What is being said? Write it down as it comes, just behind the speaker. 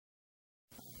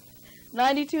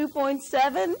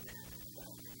92.7?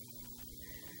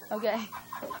 Okay.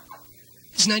 What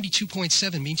does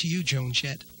 92.7 mean to you, Joan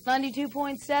Jett?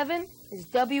 92.7 is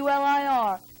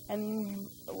WLIR. And...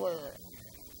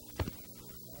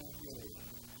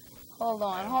 Hold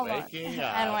on. Waking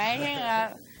up. And waking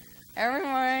up. Every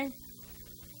morning.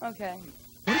 Okay.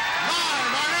 Live on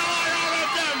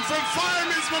LIRFM from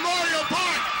Fireman's Memorial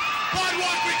Park.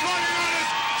 Boardwalk recording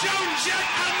artist Joan Jett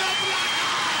and the Black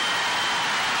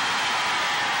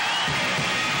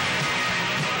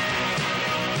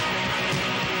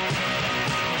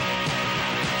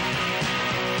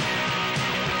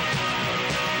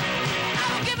I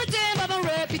don't give a damn about my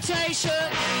reputation.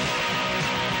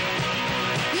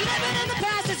 You're living in the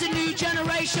past, it's a new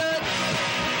generation.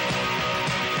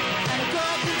 And a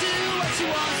girl can do what she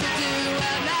wants to do,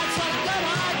 and that's what I'm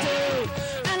gonna do.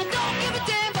 And I don't give a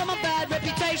damn about my bad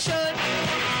reputation.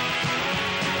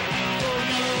 Oh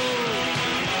no,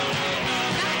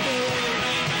 not me.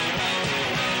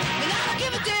 And I don't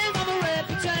give a damn about my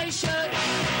reputation.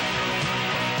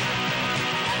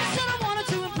 Never said I wanted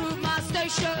to improve my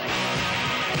station.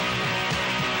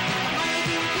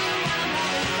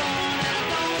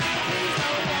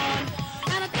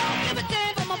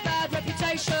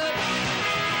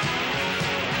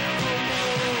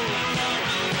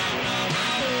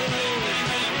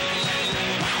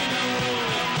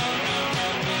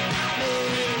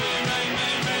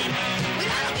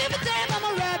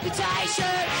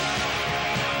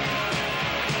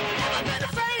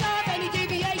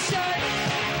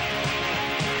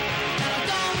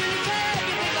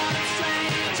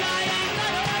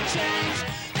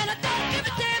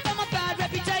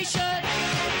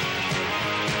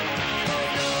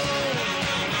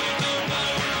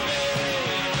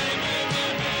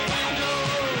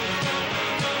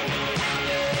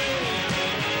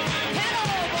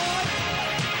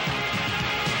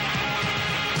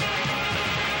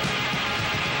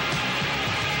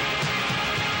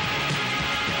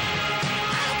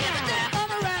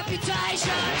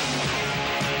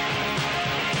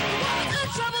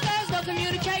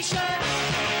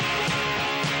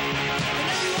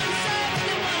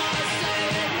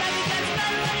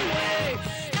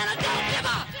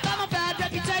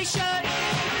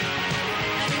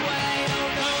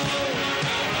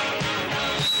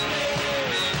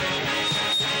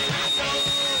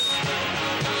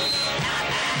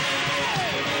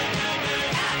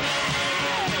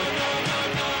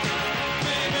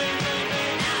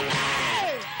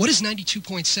 What does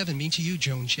 92.7 mean to you,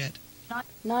 Joan Jett?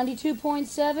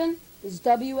 92.7 is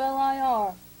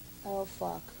WLIR. Oh,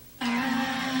 fuck.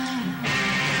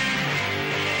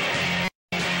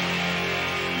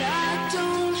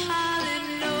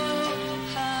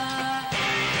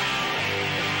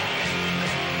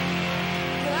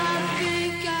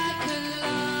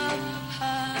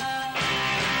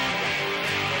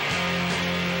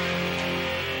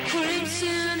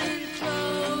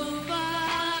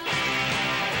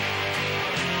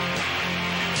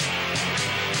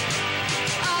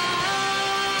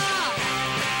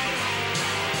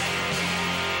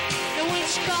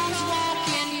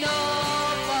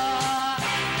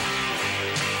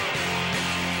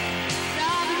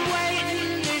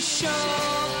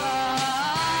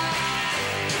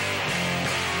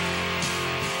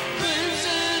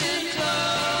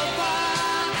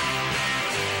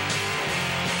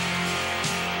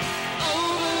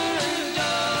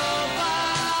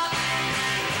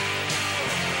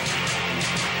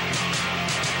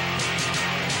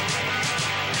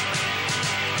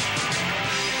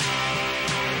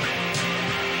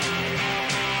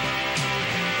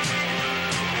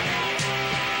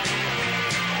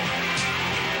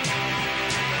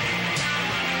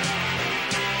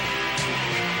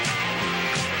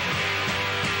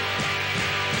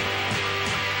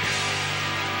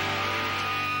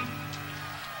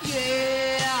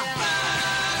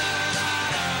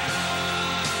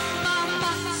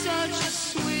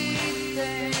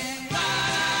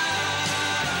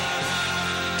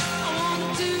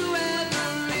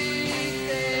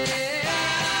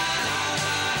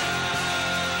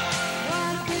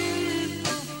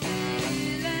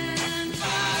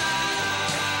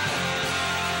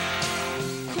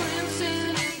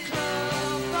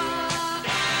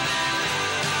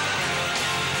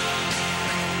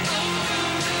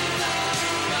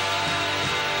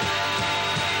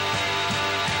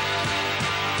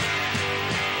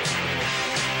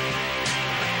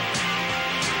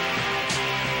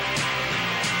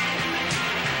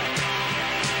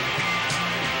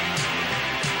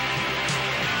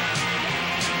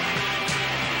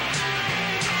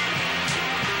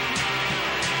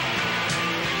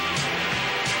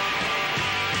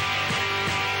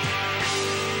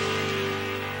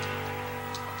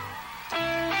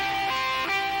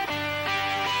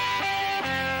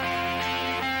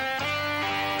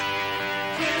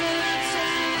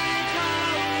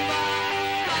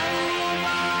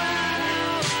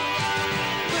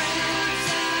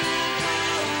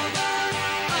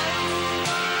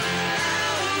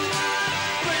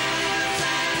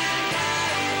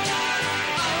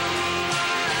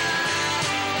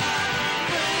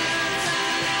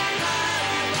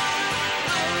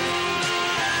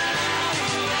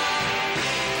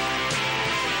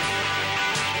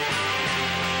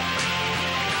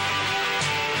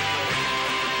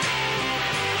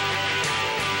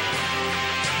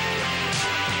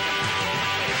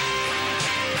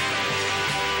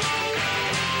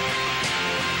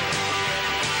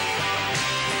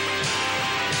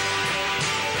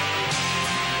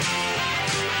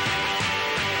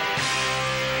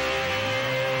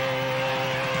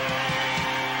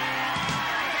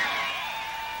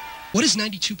 What does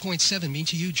 92.7 mean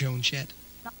to you, Joan Jett?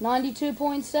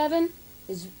 92.7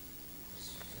 is...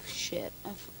 Shit, I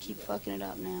keep fucking it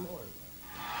up now.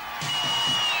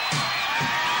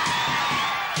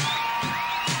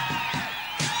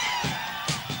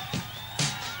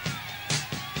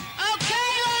 Okay,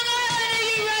 Long Island, are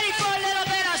you ready for a little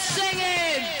bit of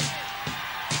singing?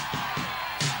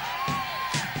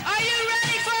 Are you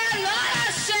ready for a lot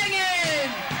of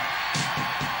singing?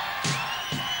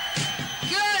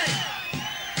 Good.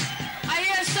 I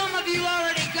hear some of you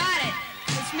already got it.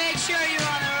 Let's make sure you're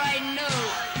on the right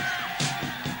note.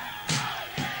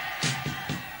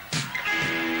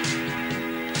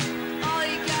 All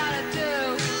you gotta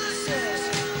do is this.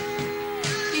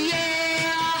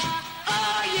 Yeah,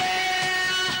 oh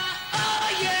yeah, oh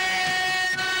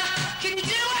yeah. Can you do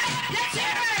it? Let's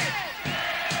hear it.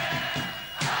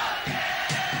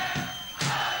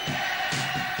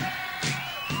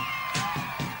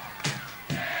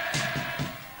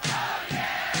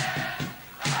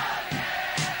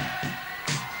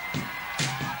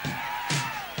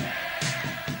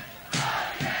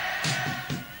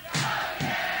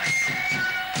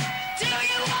 Do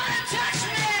you wanna touch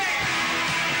me?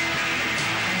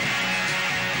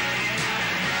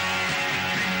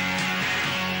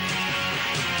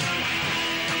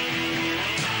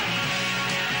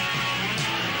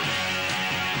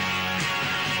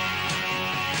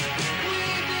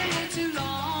 We've been here too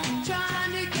long,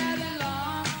 trying to get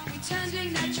along,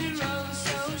 pretending that you're oh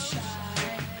so shy.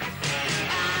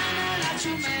 I'm a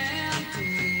natural man,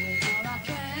 doing all I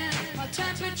can. My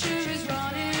temperature is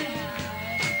running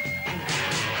high.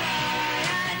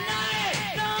 At night,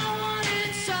 no one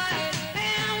in sight,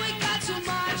 and we got too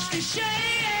much to share.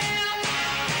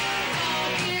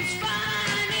 It's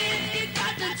fine if you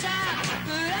got the time,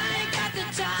 but I ain't got the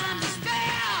time to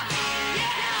spare.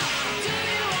 Yeah, do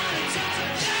you wanna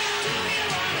touch? Do you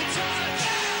wanna touch?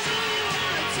 Do you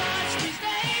wanna touch me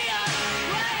there?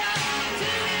 Do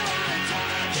you wanna touch?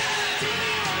 Do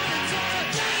you wanna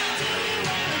touch? Do you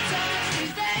wanna touch me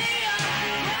there?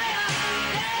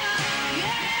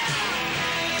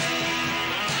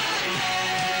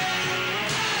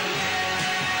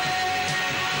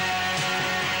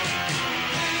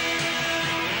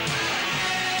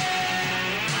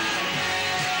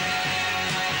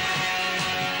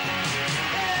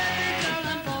 Every girl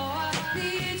and boy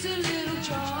needs a little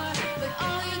joy, but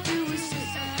all you do is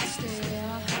sit and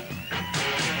stare.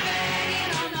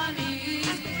 Begging on my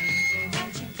knees, baby,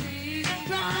 won't you please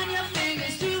run your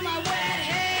fingers through my wet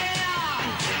hair?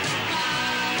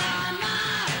 My,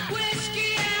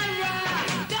 whiskey and rye,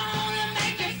 don't it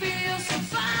make you feel so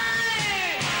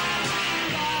fine?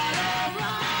 Right or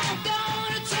wrong,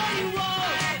 don't it turn you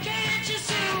on? Can't you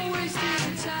see we're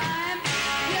wasting time?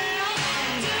 Yeah,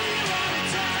 do you wanna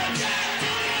touch? Do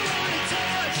you wanna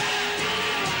touch? Do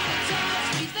you wanna touch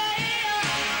me there?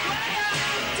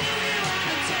 Do you wanna touch? Do you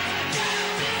wanna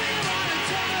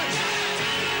touch? Do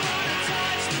you wanna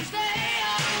touch me there?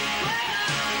 Well,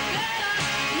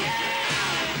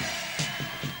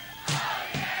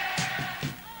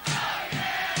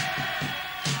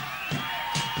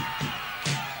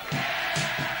 do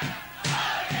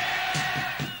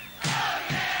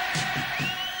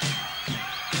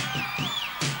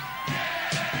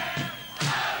you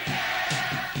touch me there?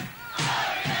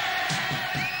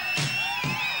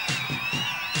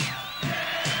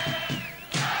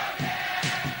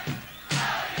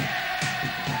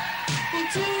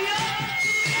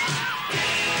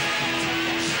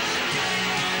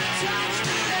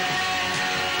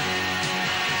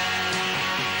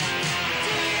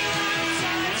 Do you wanna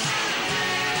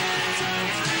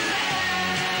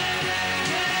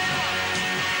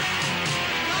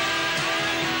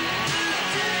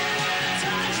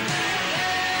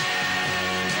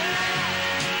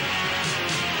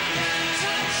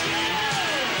touch?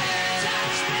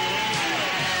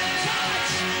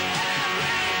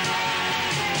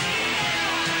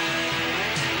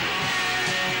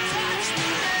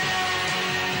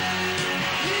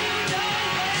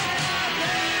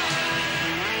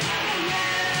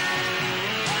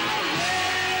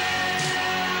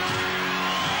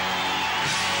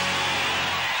 Touch me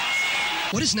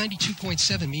What does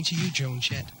 92.7 mean to you, Joan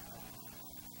Jett?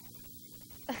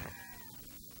 We've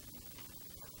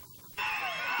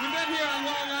been here on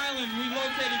Long Island. We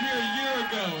located here a year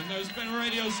ago, and there's been a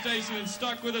radio station that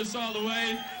stuck with us all the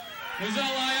way. It was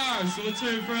LIR, so let's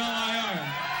hear it for LIR.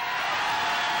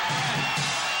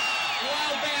 A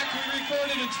while back, we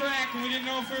recorded a track, and we didn't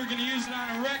know if we were going to use it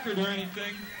on a record or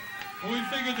anything. And we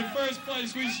figured the first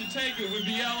place we should take it would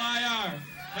be LIR.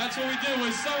 That's what we did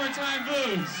with Summertime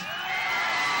Blues.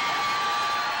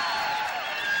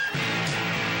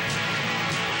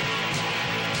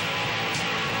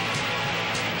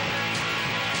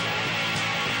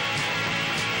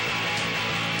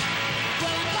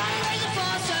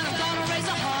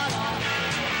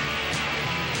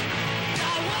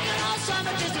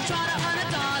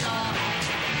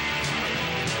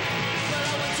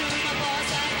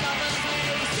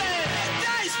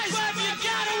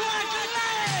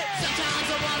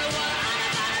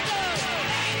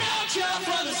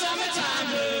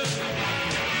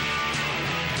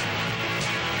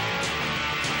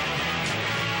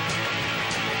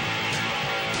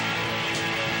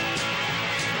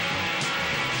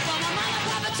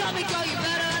 me, girl, you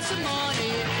better have some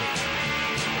money.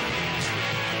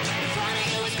 The front of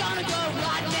you is gonna go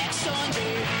right next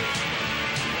Sunday.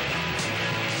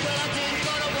 Well, I didn't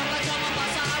go to work. I told my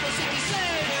boss I was sick. He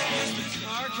said, Used the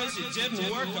car 'cause it didn't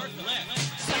work or left.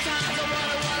 sometimes I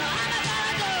wonder what I'm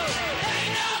gonna do.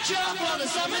 Ain't no job for the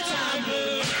summertime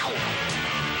blues.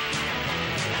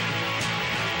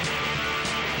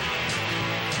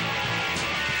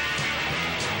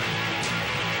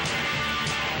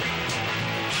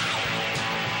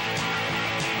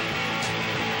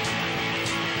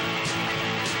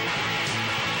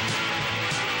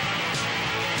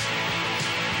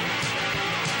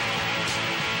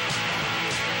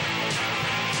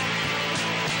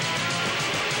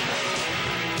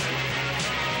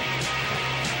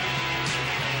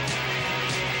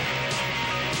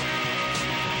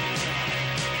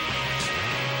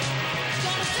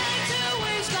 Gonna stay 2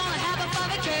 weeks, gonna have a fun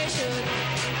vacation.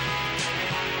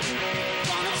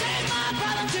 Gonna take my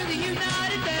problem to the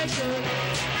United Nations.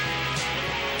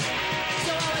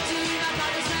 So I went to my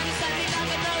father's man, he sat me down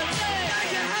and wrote and said,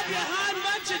 You have your heart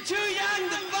much, you're too young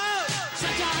to vote.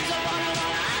 sometimes I wonder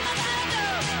what I'm gonna do.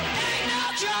 Ain't no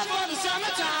job for the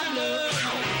summertime blues.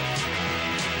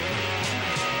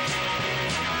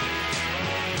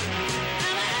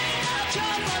 And there ain't no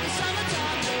job for the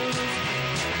summertime blues.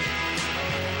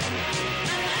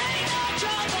 And there ain't no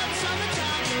job for the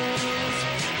summertime blues.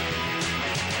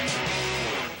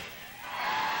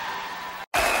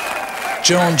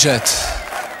 Joan Jett.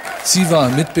 Sie war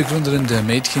Mitbegründerin der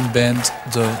Mädchenband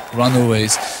The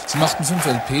Runaways. Sie machten 5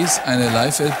 LPs, eine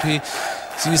Live-LP.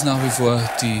 Sie ist nach wie vor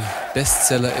die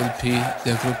Bestseller-LP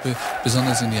der Gruppe,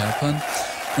 besonders in Japan.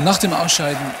 Und nach dem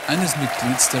Ausscheiden eines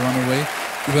Mitglieds der Runaway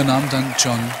übernahm dann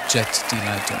Joan Jett die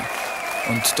Leitung.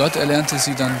 Und dort erlernte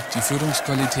sie dann die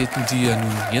Führungsqualitäten, die ihr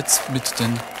nun jetzt mit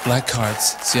den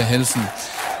Blackhearts sehr helfen.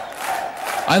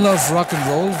 I Love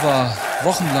Rock'n'Roll war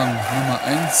wochenlang Nummer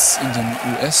 1 in den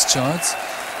US-Charts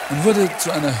und wurde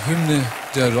zu einer Hymne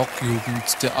der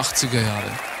Rockjugend der 80er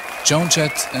Jahre. Joan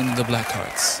Jett and the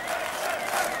Blackhearts.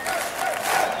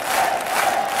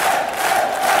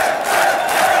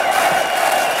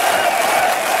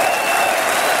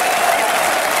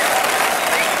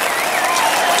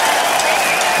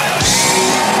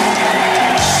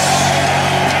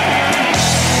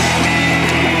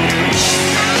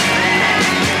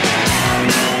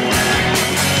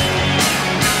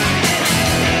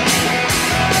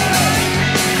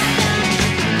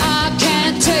 I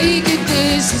can't take it,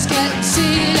 this is getting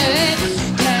silly.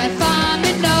 Can't find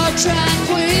me no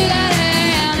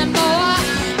tranquility anymore.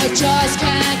 I just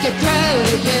can't get through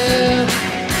to you.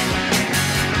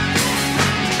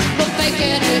 But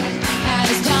faking it, and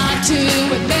it's time to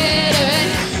admit it.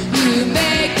 You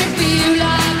make me feel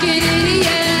like an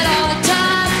idiot all the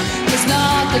time. There's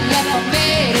nothing left for me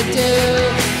to do.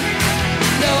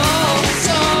 No,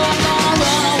 so I'm gonna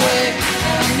run away,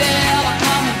 and I'm never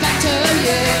coming back to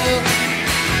you.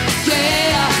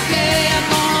 Yeah, yeah, I'm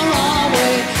gonna run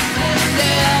away, and I'm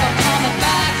never coming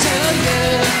back to you.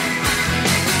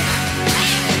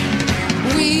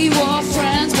 We were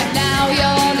friends, but now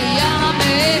you're the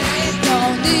enemy.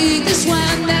 Don't need this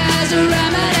when there's a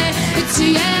remedy. It's the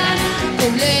end,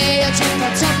 only a dream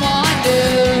of someone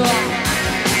new.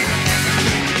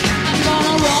 I'm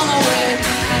gonna run away,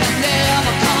 and I'm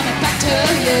never coming back to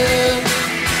you.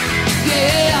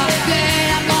 Yeah,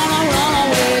 yeah, I'm gonna run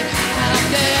away, and I'm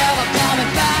never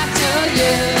coming back to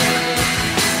you.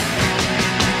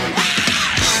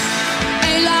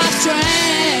 Ain't life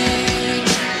strange?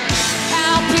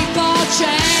 How people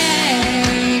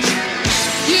change.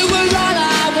 You were all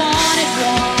I wanted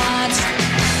once.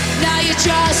 Now you're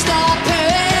just all pain.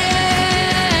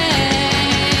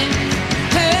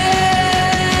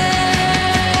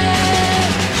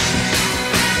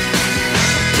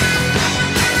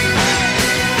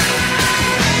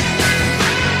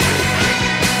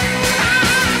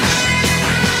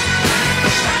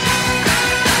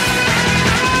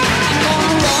 I'm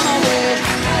gonna run away,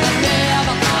 and I'm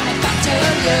never coming back to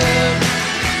you.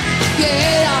 Yeah,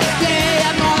 yeah,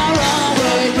 I'm gonna run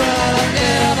away, but I'm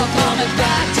never coming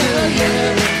back to you.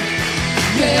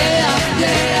 Yeah,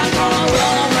 yeah, I'm gonna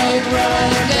run away, but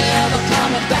I'm never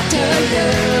coming back to you.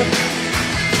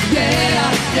 Yeah,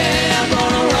 yeah, I'm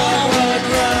gonna run away,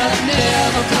 but I'm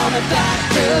never coming back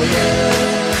to you.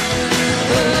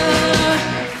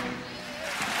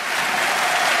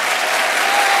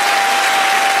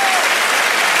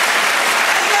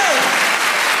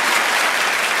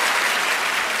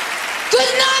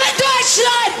 Guten Abend,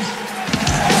 Deutschland!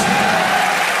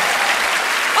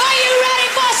 Are you ready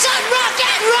for some rock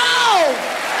and roll?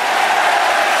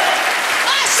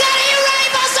 I said, are you ready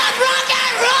for some rock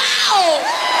and roll?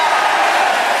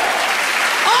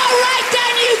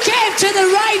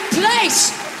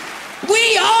 face.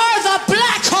 We are the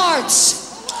Blackhearts.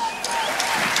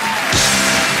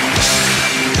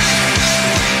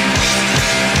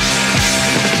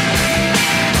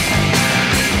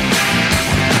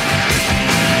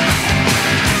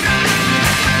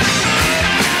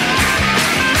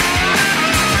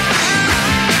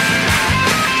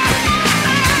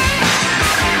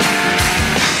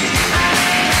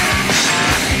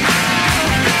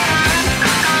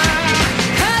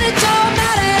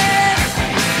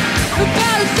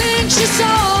 She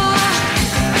saw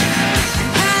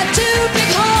had two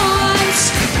big horns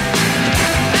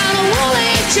and a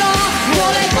woolly jaw.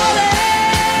 Woolly, woolly,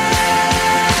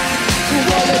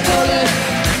 woolly,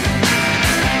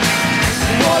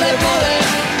 woolly, woolly, woolly,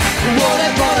 woolly,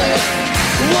 woolly,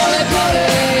 woolly, woolly.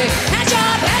 Head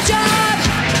job,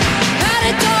 and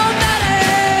it don't matter.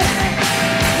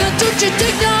 Now don't you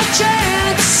take no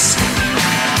chance?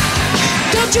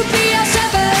 Don't you be a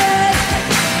seven?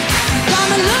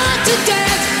 Come and learn to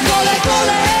dance, volley,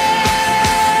 volley,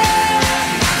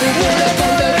 volley,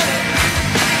 volley,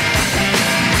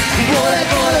 volley,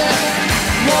 volley,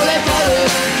 volley, volley,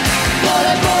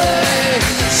 volley, volley.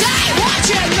 Say what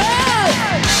you know.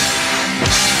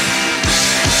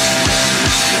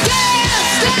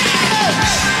 Dance, dance.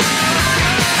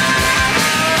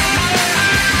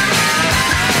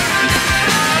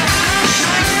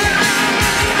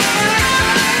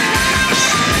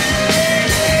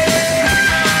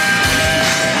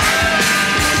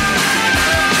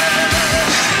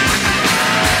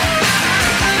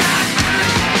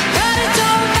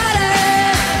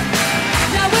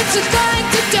 It's a thing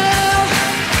to do.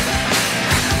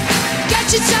 Get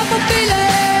yourself a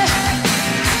feeling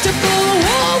to pull a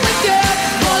wall with you.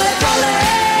 Volley, volley,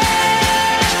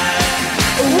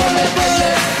 volley, volley,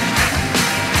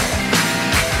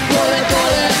 volley,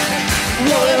 volley,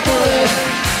 volley, volley,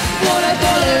 volley,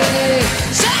 volley.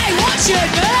 Say what you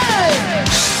know.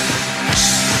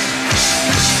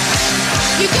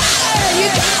 You got it, you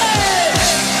got it.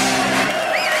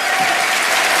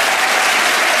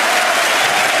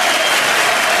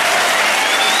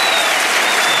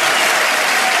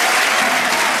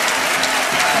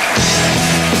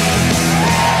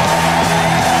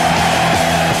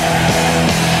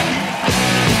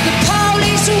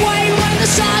 The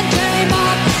sun came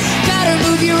up. Gotta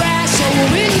move your ass so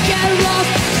we'll really get rough.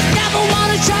 Never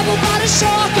wanna travel but I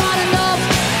sure got enough.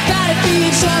 Gotta be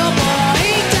incredible,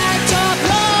 ain't that tough,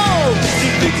 no.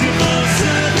 Didn't you know?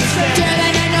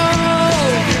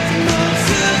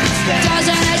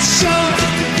 Doesn't it show?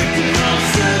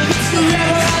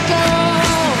 Wherever I go,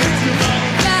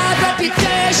 bad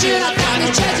reputation, I got the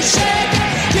chance to shake it.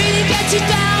 Really get you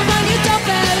down when you don't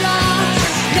belong.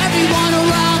 Everyone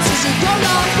around says you go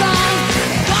wrong.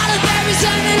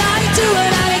 Pretending I ain't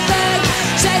doing anything.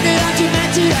 Say that I'm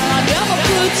demented and I never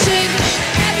could sing.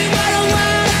 Everywhere I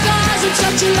went, cause I'm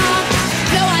such a long.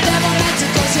 No, I never meant to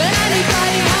cause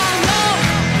anybody harm, no.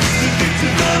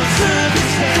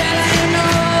 Then I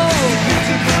know.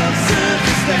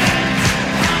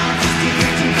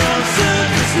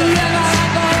 Wherever I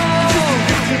go,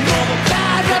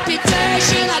 bad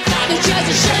reputation, I got the chance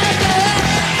to shake it.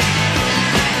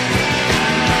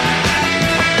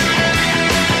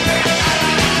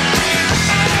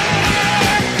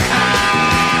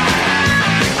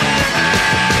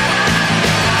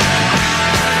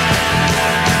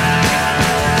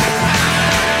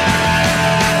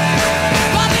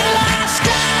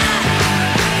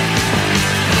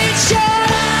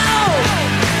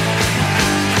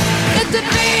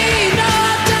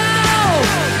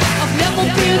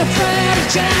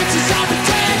 Chances I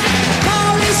pretend.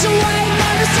 Police away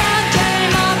when the sun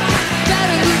came up.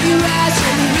 Better leave your ass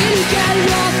when you really get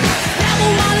rough.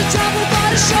 Never wanted trouble but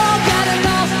I sure got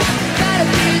enough. Better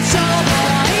be sober,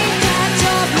 ain't that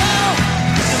tough, no.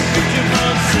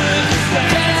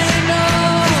 Better you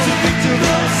know.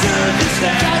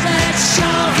 Doesn't it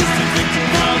show?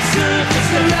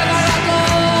 Wherever I go,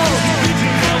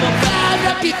 bad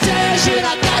reputation,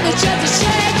 I got the chance to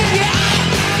shake it, yeah.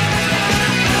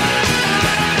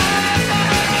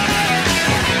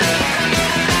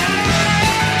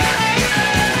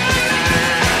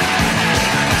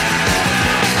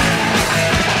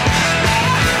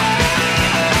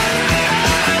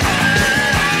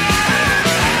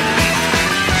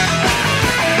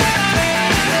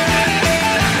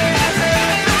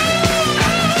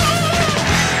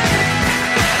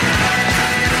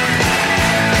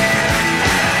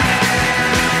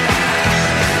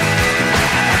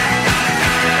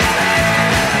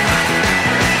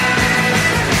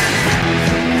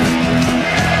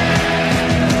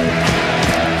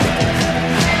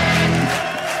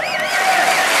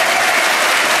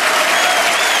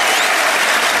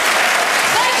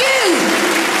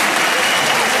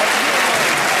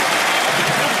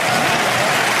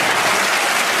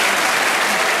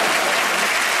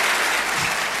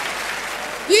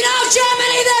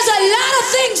 Germany, there's a lot of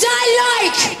things I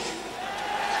like.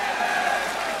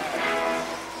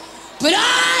 But I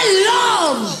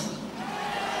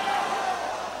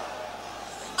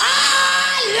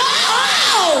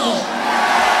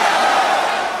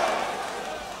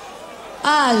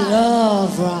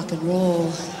love rock and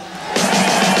roll.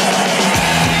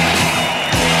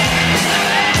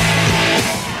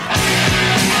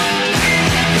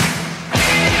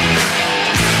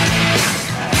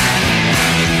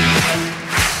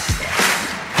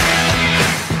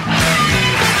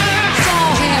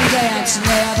 Saw him dancing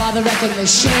there by the record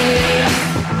machine.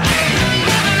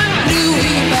 Knew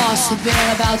he must have been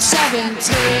about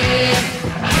 17.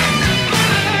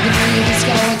 The beat is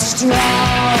going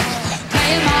strong,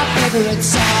 playing my favorite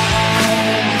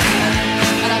song.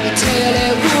 And I could tell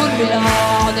it wouldn't be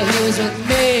long that he was with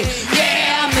me,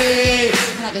 yeah, me.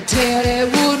 And I could tell it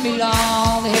wouldn't be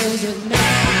long that he was with me,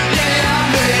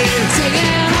 yeah, me.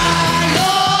 Singing, I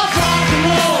love rock and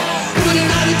roll, put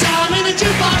another time in the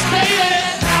jukebox, baby.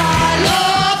 I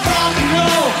love rock and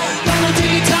roll, come on, take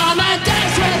your time and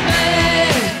dance with me.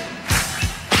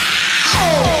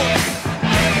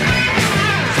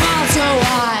 So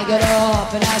I got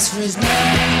up and asked for his name.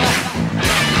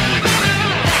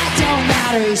 That don't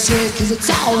matter, he said, cause it's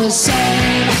all the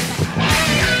same.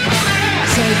 I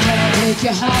said, can I take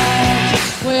you home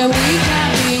where we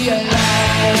can be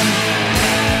alone?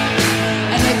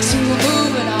 And next to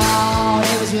moving on,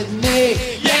 he was with me,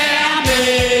 yeah,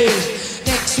 me.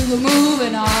 Next to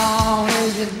moving on, he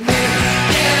was with me,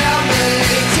 yeah, me.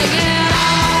 Singing,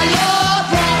 I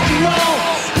love rock and roll,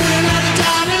 put another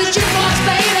time in the jukebox,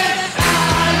 baby.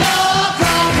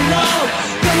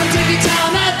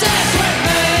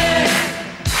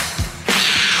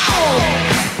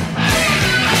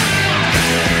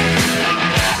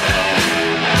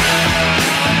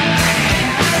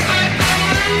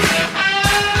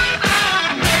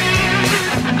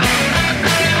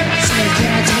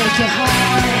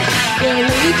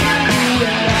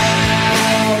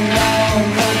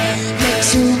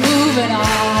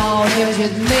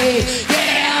 With me,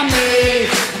 yeah, me.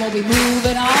 We'll be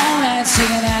moving on and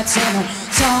singing that same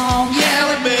song, yeah,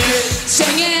 with me.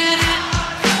 Singing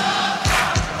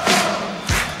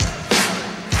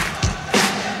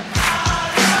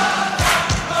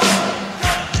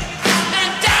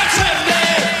and dance with me.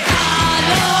 I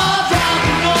love rock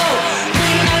and roll, put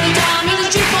another time in the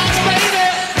jukebox, baby.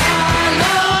 I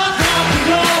love rock and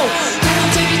roll, come on,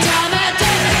 take your time and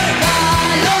dance.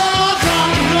 I love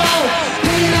rock and roll,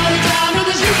 put another time in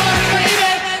the jukebox, baby.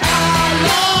 I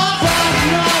love rock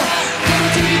and roll, come on,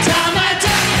 take your time and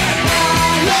dance. I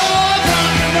love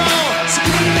rock and roll, so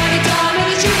put another time in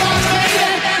the jukebox, baby.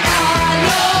 I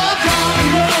love rock and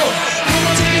roll, come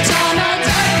on, take your time and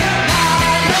dance. I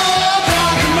love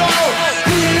rock and roll,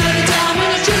 put another time in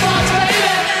the jukebox, baby.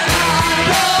 I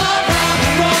love rock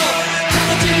and roll, come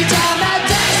on, take your time and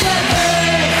dance with me.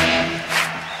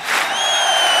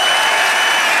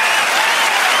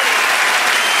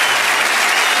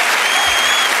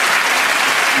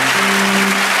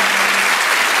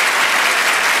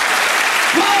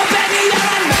 Whoa, baby, you're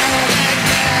in love.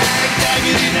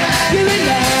 You're in love. You're in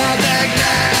love.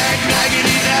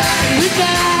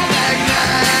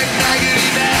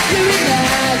 You're in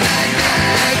love.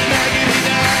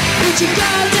 Would you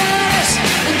go dance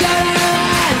and go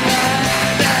around?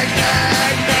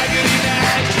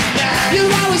 You're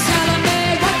always telling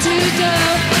me what to do.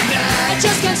 I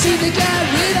just can't seem to get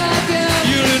rid of you.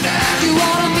 You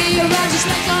wanna be around just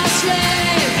like a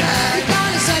slave. You're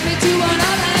gonna send me to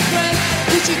another grave.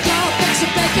 Would you go fix a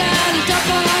bacon and dump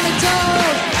on a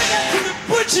toast? To the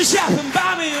butcher shop and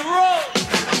buy me a roll.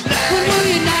 When will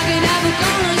you nagging ever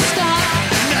gonna stop?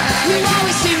 You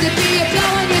always seem to be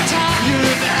blowing your top.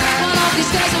 One of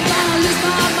these days I'm gonna lose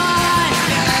my mind.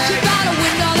 You got a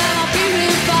window that I'll be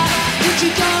revived. Would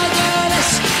you go do this?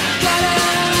 Go do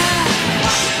that?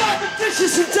 Wipe the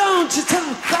dishes and don't you tell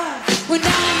me bye. When I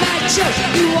met you,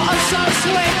 you were so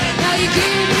sweet. Now you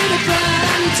give me the bread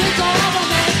and you take all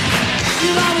of it.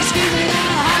 You're always screaming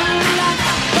out, hallelujah.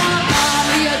 Mama,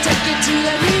 you take it to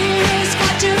the nearest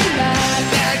spot you're in love.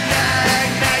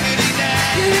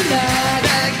 You're in love.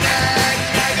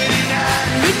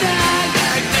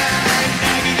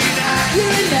 You're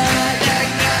in love.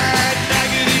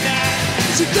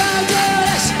 You gotta do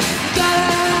this. You gotta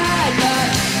ride, man.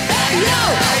 Hey, yo,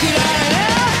 get out of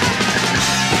here.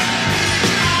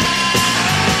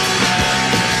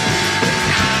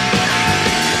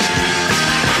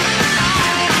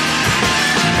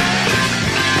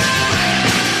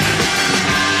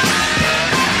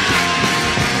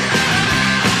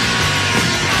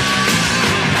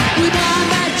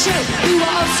 you. You were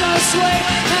oh so sweet.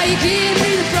 Now you give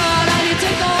me the fraud and you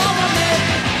take all of me.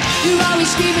 You're always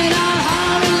screaming out,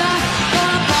 hollering like,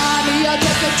 come by me. You're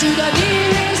taken to the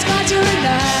nearest conjuring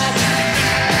night.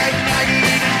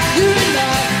 You're in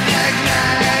love.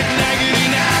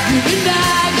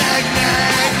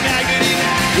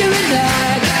 You're in love. You're in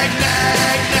love.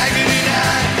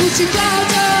 Put your down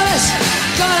us.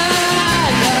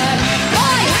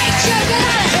 I hate you. Get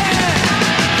out of here.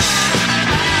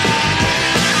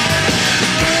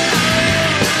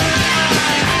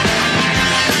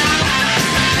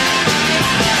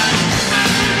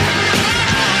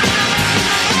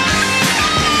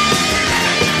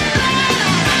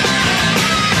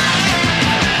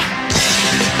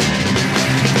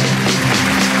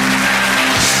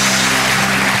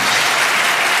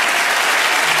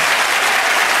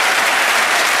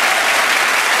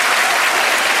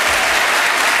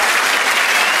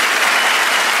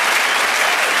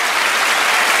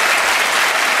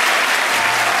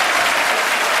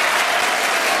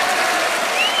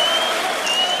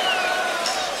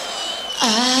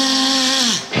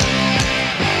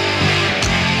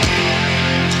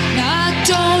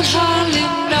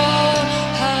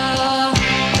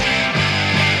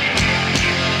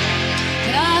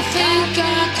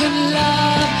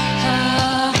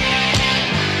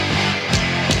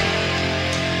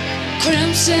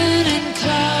 Crimson and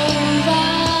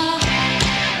clover.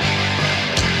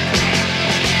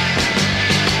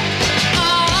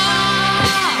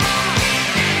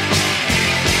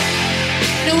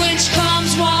 The winch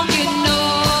comes walking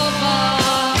over.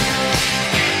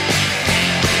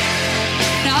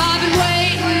 Now I've been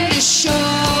waiting to show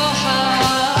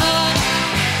her.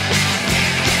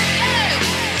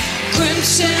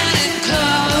 Crimson and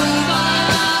clover.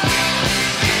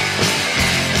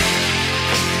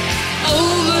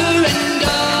 Over and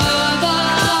over.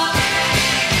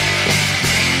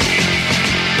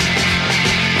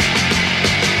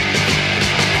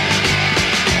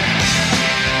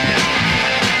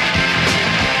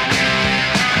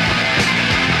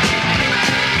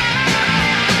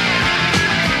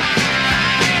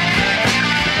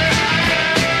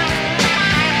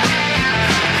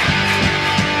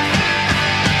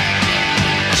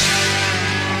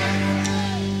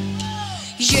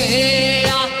 Yeah.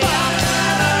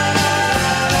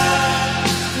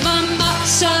 Mama,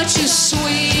 such a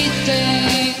sweet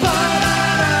thing.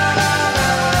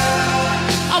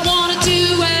 I wanna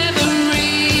do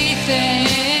everything.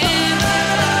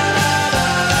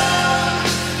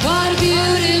 What a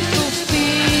beautiful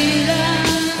feeling.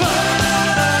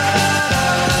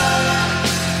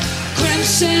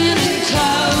 Crimson and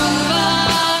clover.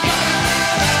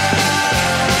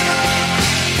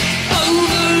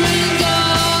 Over and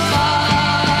over.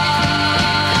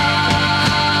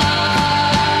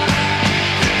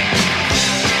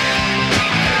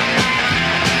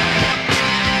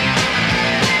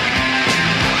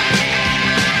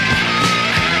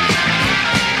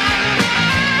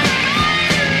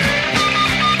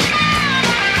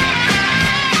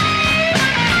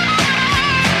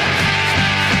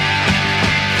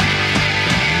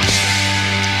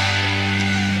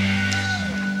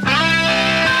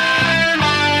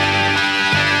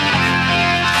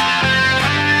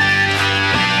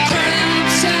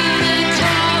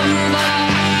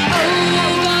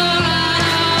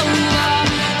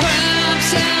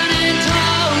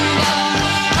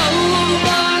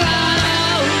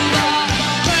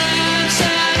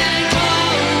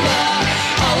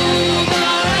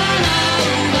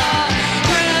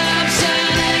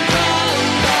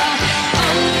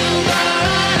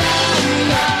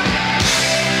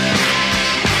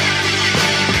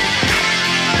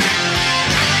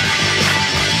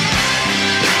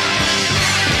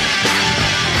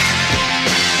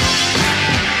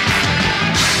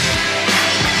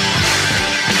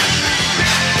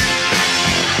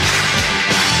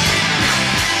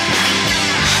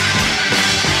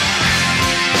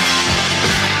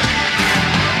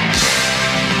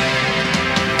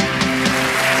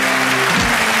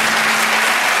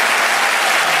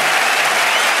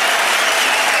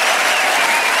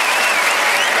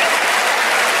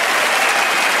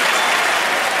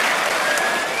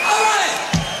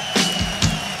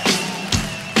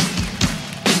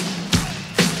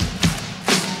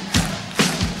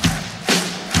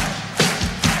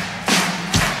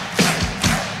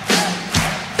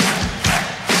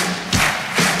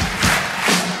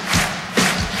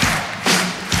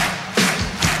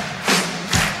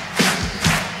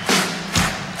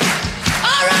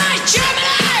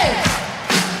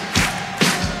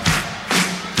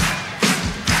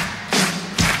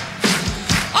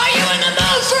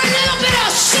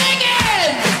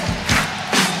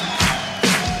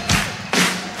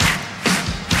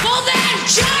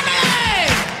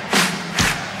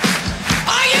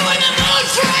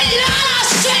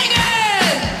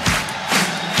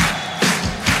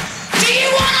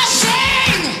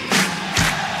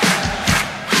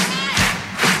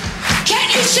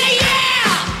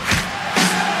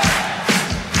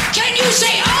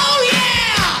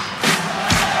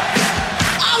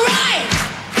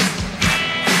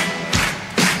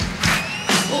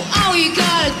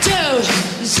 gotta do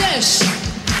is this.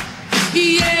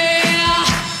 Yeah,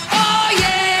 oh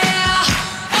yeah,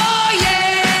 oh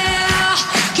yeah.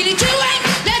 Can you do it?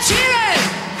 Let's hear it.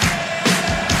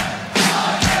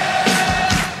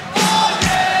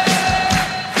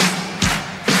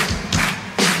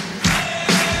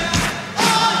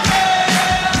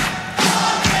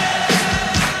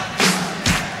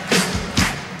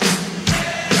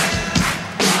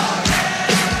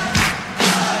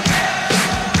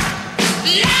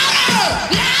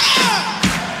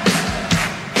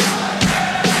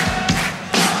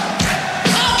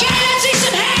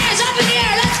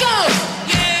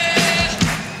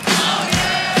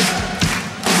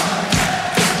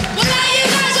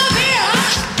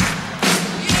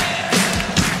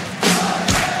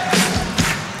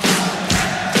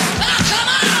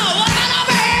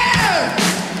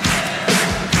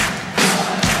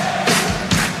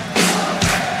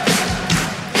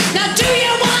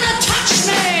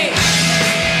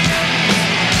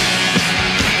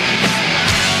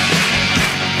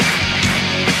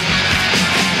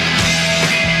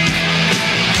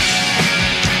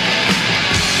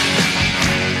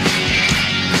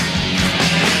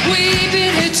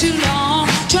 Too long,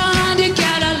 trying to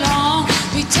get along,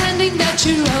 pretending that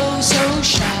you're oh so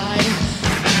shy.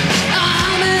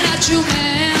 I'm an actual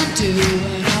man,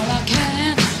 doing all I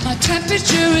can. My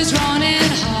temperature is running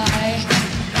high.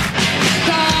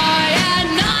 Cry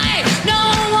at night, no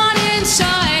one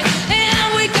inside,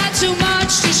 and we got too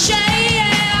much to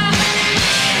share.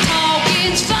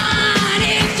 Talking's fine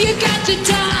if you got the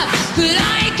time, but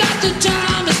I ain't got the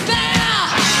time to spare.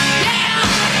 Yeah,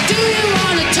 do you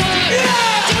wanna talk? Yeah.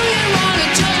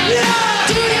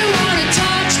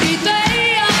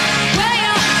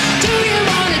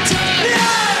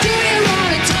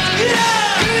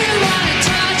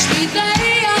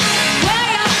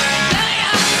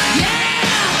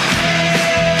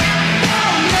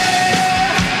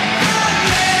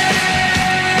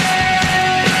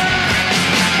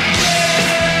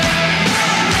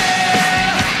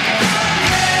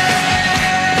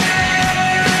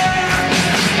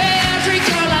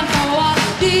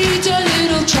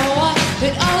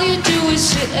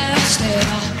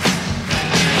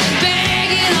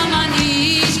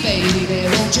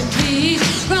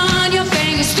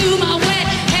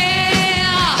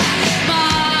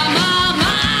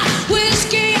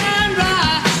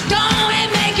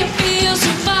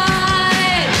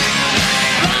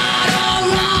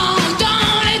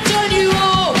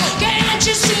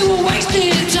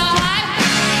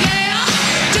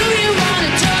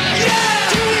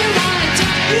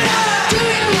 Yeah.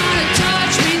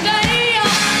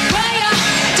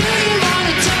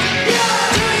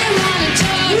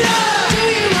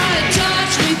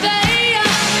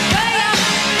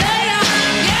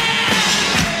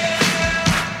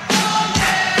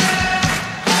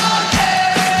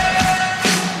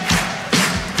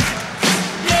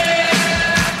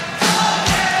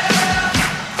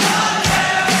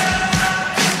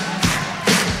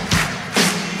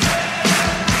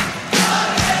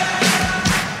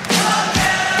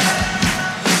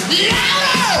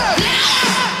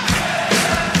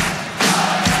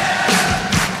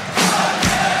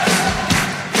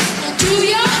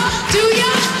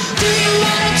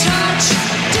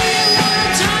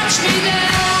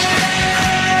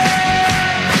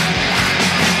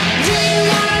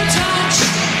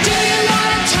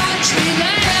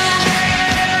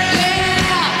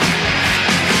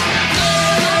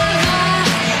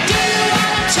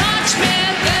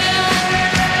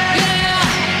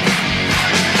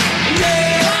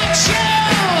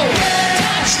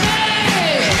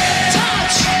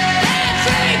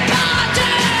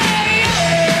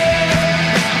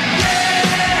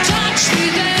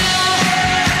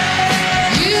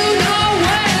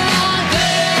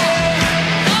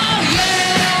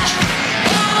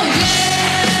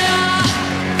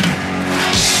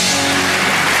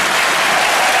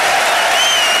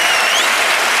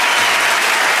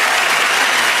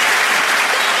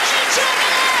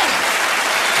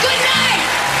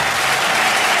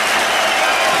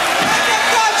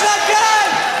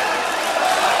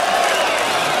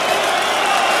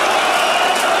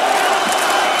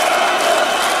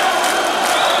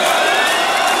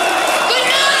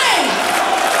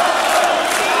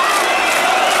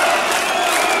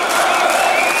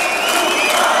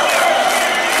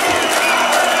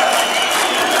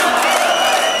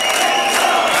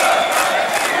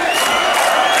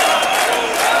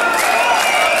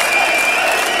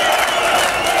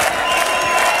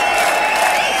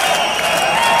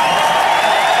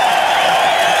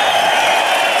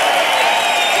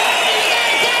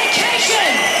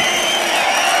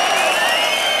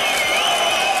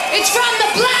 It's from the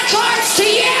Black Hearts to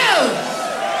you.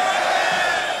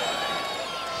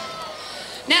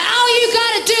 Now all you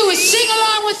gotta do is sing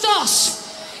along with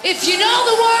us. If you know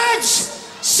the words,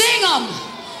 sing them.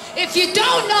 If you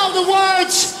don't know the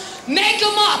words, make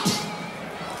them up.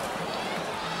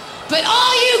 But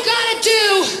all you gotta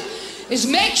do is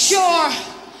make sure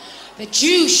that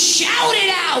you shout it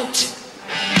out.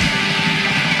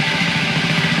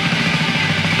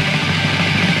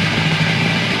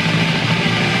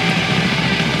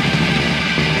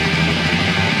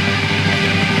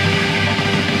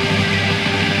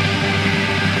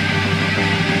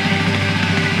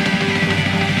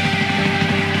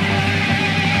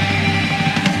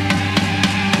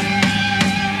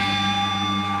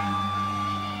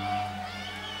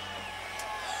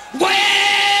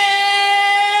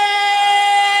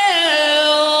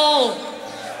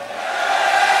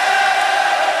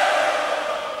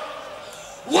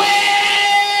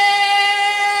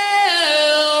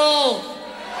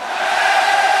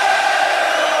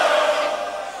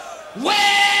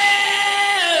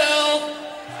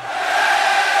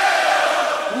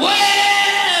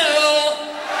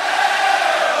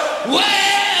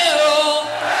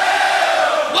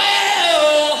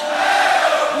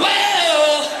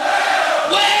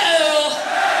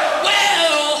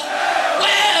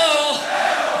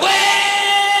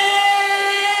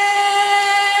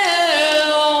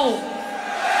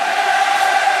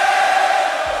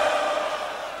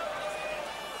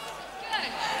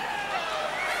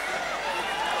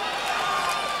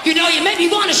 You know, you make me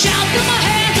want to shout, put my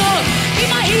hands up, keep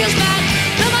my heels back,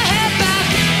 put my head back.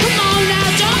 Come on now,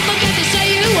 don't forget to say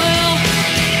you will.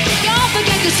 Don't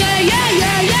forget to say yeah,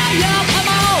 yeah, yeah, yeah. Come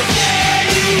on. Yeah,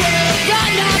 you will.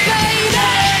 Right now, baby.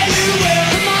 Yeah, you will.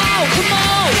 Come on, come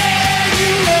on. Yeah,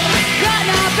 you will. Right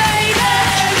now, baby.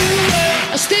 Yeah, you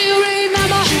will. I still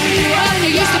remember when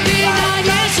you used to be 9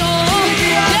 years old.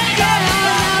 Yeah, yeah,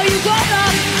 now you grown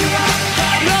up,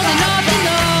 rolling up the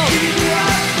low.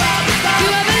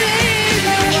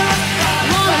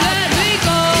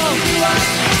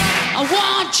 I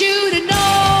want you to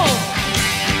know,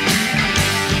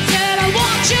 said I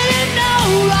want you to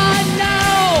know right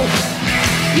now,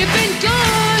 you've been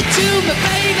good to me,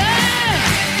 baby,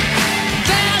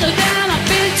 better than I've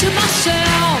been to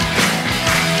myself.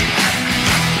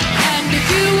 And if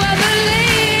you ever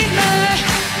leave me,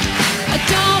 I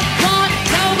don't want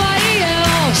nobody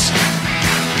else.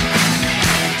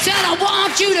 Said I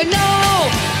want you to know,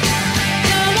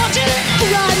 said I want you to know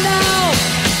right now.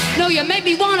 No, you make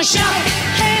me wanna shout,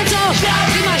 hands up,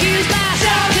 keep my heels back,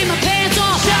 keep my pants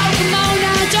off. Come on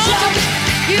now, don't forget,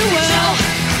 you will.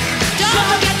 Don't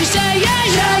forget to say yeah,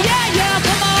 yeah, yeah, yeah.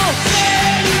 Come on,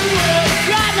 say you will.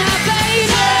 Right now, baby,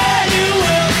 say you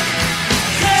will.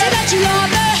 Say that you love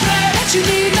me, that you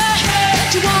need me, that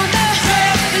you want me,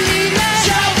 believe me.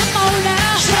 Come on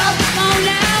now, come on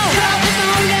now, come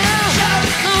on now,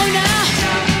 come on now.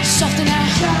 Softer now,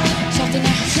 softer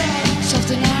now,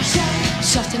 softer now.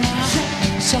 Softer now,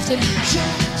 softer now,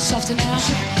 softer now,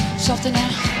 softer now,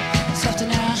 softer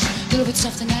now, a little bit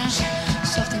softer now,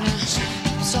 softer now,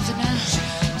 softer now,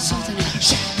 softer now,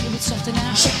 a little bit softer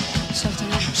now, softer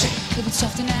now, a little bit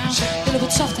softer now, a little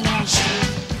bit softer now.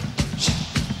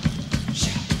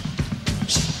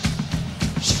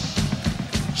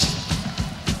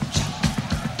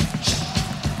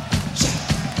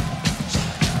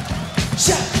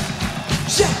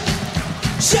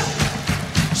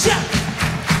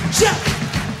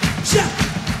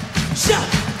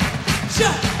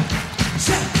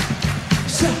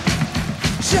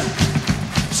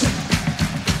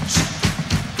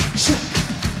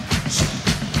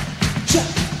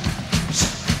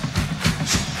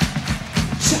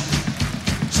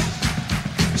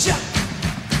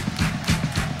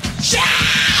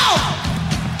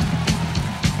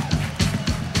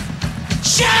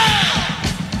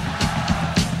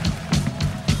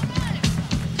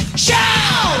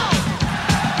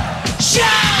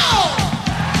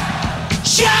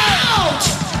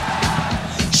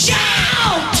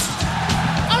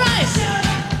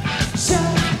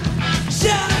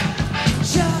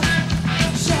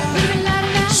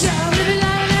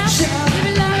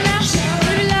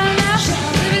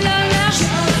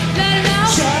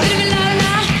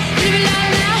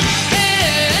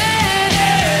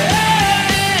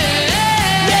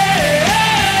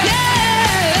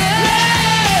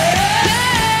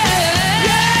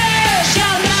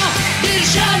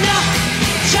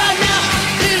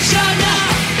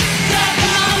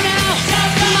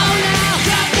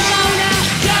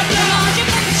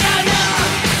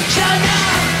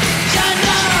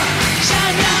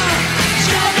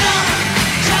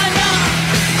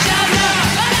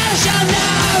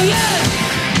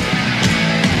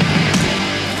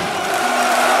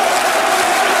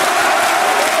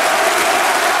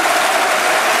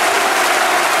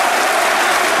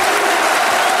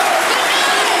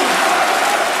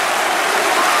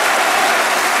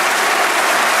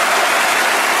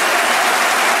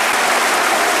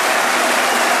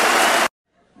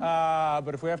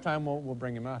 But if we have time, we'll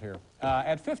bring him out here.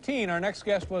 At 15, our next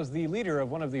guest was the leader of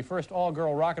one of the first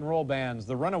all-girl rock and roll bands,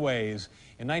 the Runaways.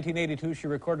 In 1982, she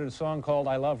recorded a song called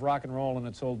I Love Rock and Roll, and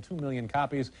it sold 2 million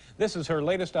copies. This is her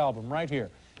latest album right here.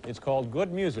 It's called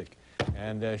Good Music.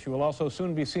 And she will also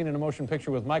soon be seen in a motion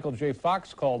picture with Michael J.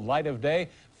 Fox called Light of Day.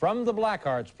 From the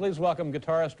Blackhearts, please welcome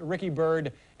guitarist Ricky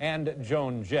Byrd and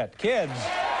Joan Jett. Kids.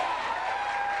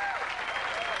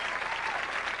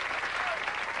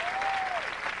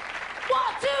 1,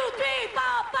 2, 3, 4,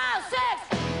 5, 6.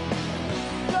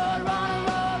 Road runner,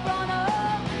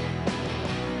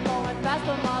 going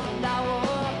faster miles an hour.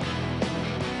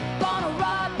 Gonna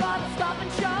ride by the Stop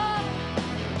and Shop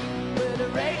with the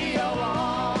radio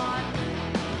on.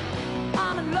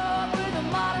 I'm in love with the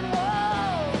modern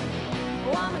world.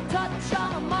 Oh, I'm in touch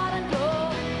on a modern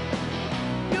globe.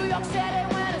 New York City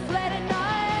when it's late at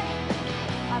night,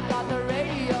 I've got the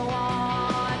radio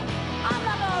on. I'm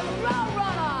like a road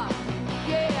runner.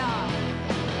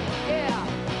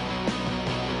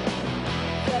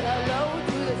 Said hello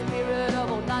to the spirit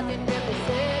of old 1956.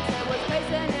 I was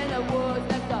pacing in the woods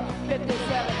next to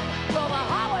 57. So the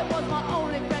highway was my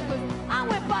only friend, 'cause I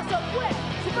went by so quick.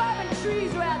 Suburban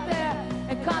trees were out there,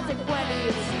 and consequently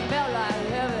it smelled like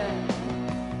heaven.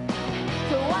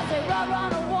 So I say road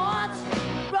runner once,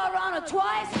 road runner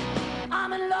twice.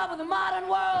 I'm in love with the modern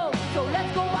world, so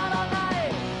let's go out all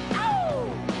night. Ow!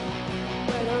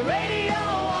 With the radio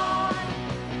on,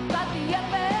 got the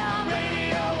FM,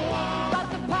 radio on, got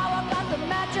the power, got the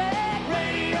magic,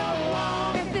 radio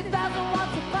on, 50,000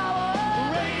 watts of power,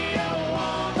 radio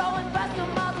on, going faster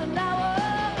miles an hour,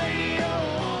 radio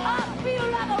on. I feel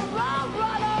like a road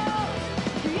runner,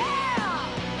 yeah!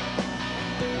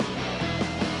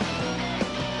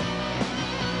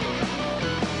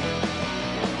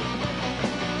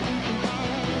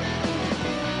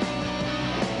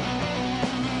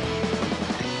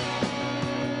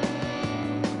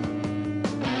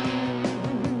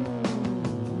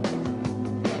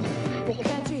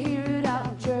 Can't you hear it out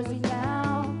in Jersey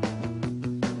now?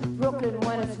 Brooklyn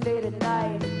when it's late at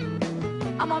night.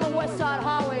 I'm on the West Side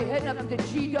Highway heading up to the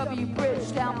GW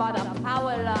Bridge down by the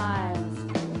power lines.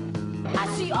 I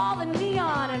see all the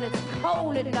neon and it's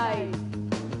cold at night,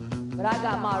 but I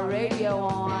got my radio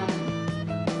on.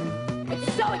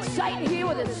 It's so exciting here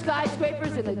with the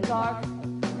skyscrapers in the dark.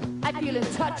 I feel in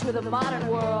touch with the modern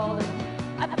world.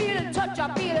 I feel in touch,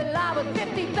 I feel alive with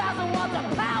 50,000 watts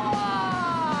of power.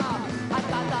 I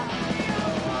got the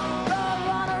road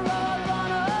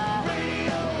runner,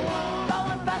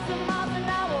 going faster miles an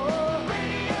hour.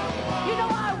 You know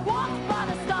I walked by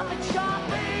the Stop and Shop,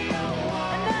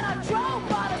 and then I drove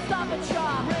by the Stop and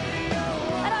Shop,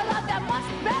 and I love that much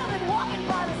better than walking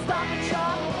by the Stop and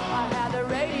Shop. I had the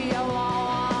radio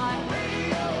on.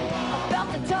 I felt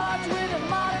in touch with the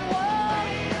modern world.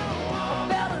 I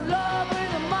fell in love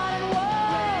with the modern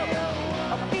world.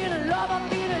 I feel in love, I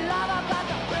feel alive. I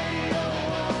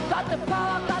got the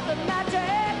power, got the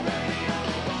magic,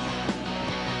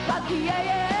 got the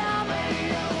AM,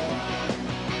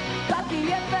 got the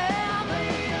FM,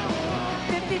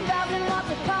 50,000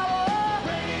 watts of power,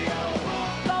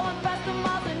 going faster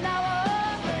miles an hour.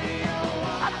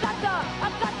 I got the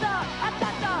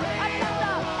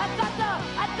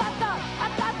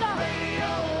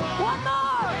one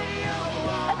more,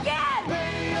 again,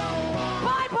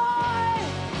 bye bye.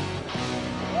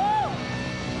 Woo!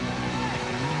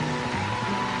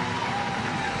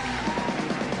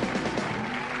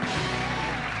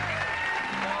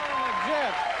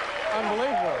 Jett.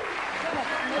 Unbelievable.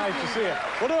 Nice to see you.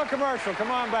 We'll do a commercial.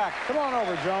 Come on back. Come on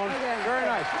over, Joan. Okay. Very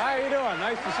nice. How you doing?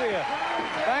 Nice to see you.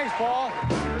 Thanks, Paul.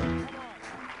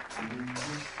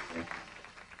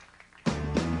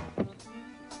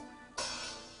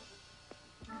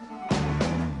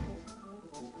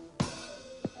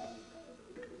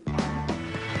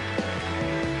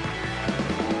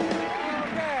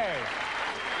 Okay.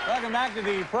 Welcome back to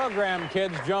the program,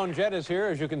 kids. Joan Jett is here,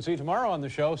 as you can see tomorrow on the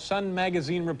show. Sun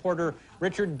Magazine reporter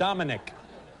Richard Dominic.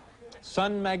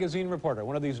 Sun Magazine reporter.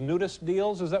 One of these nudist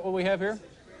deals, is that what we have here?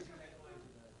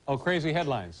 Oh, crazy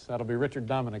headlines. That'll be Richard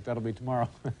Dominic. That'll be tomorrow.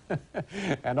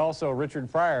 And also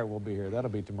Richard Pryor will be here. That'll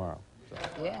be tomorrow. So,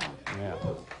 Yeah. yeah.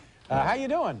 How you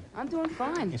doing? I'm doing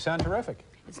fine. You sound terrific.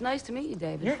 It's nice to meet you,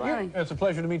 David. Finally. It's a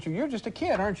pleasure to meet you. You're just a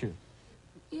kid, aren't you?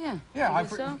 Yeah. Yeah,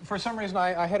 So? for some reason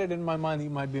I had it in my mind that you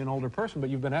might be an older person, but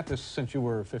you've been at this since you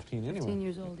were 15 anyway. 15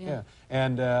 years old, yeah.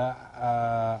 And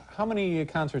how many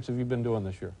concerts have you been doing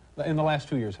this year? In the last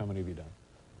 2 years, how many have you done?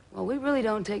 Well, we really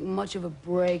don't take much of a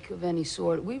break of any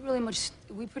sort. We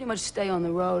pretty much stay on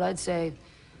the road. I'd say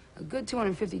a good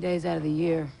 250 days out of the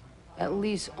year, at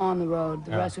least on the road.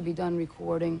 The rest would be done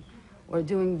recording or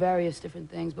doing various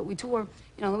different things. But we tour,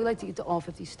 you know, we like to get to all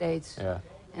 50 states. Yeah.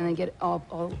 And then get all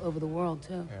over the world,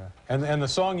 too. Yeah. And the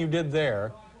song you did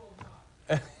there,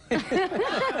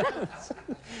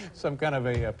 some kind of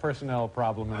a personnel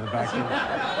problem in the back.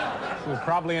 It was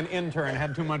probably an intern,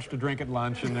 had too much to drink at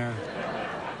lunch, and they're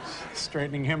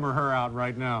straightening him or her out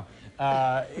right now.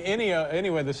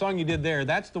 Anyway, the song you did there,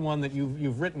 that's the one that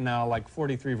you've written now like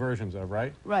 43 versions of,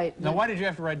 right? Right. Now, why did you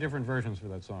have to write different versions for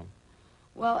that song?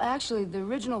 Well, actually, the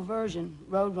original version,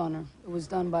 Roadrunner, it was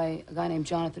done by a guy named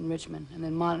Jonathan Richman, and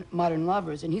then Modern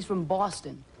Lovers, and he's from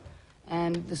Boston.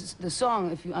 And the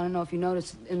song, I don't know if you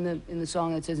noticed in the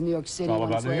song it says New York City. It's all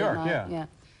about New York, yeah.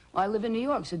 Well, I live in New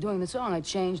York, so doing the song, I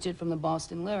changed it from the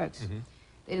Boston lyrics. Mm-hmm.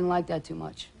 They didn't like that too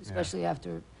much, especially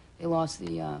after they lost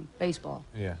the baseball.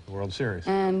 Yeah, the World Series.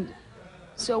 And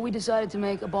so we decided to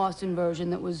make a Boston version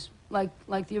that was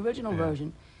like the original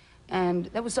version. And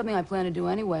that was something I planned to do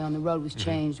anyway on the road, was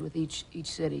changed with each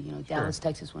city. You know, Dallas,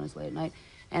 Texas when it's late at night.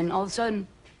 And all of a sudden,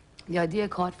 the idea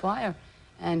caught fire.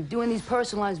 And doing these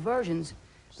personalized versions,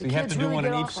 So you have to do one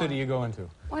in each city you go into?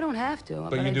 Well, I don't have to,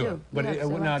 but you I do. But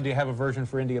now, do you have a version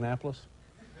for Indianapolis?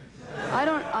 I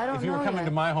don't know. If you were coming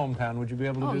to my hometown, would you be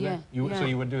able to do that? So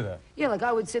you would do that? Yeah, like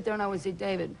I would sit there and I would say,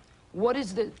 David,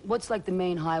 what's like the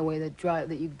main highway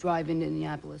that you drive into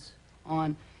Indianapolis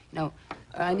on? You know,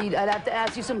 I'd have to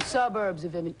ask you some suburbs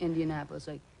of Indianapolis,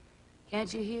 like,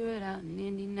 can't you hear it out in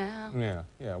Indy now?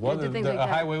 Yeah. Well, the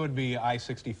highway would be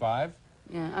I-65.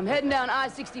 Yeah, I'm heading down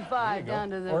I-65 down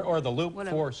to the... Or the loop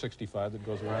 465 that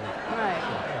goes around.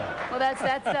 Right. Well, that's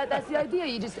the idea.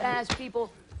 You just ask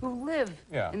people who live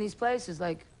in these places,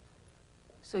 like,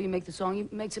 so you make the song,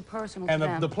 it makes it personal to them.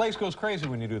 And the place goes crazy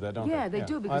when you do that, don't they? Yeah, they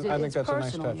do, because I think it's that's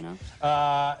personal, a nice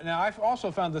touch. You know? Now, I've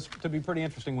also found this to be pretty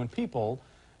interesting. When people,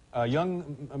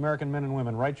 young American men and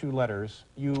women, write you letters,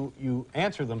 you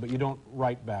answer them, but you don't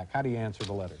write back. How do you answer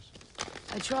the letters?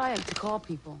 I try to call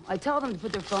people. I tell them to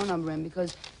put their phone number in,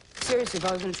 because seriously, if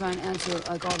I was going to try and answer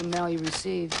like all the mail you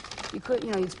receive,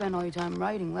 you'd spend all your time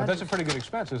writing letters. But that's a pretty good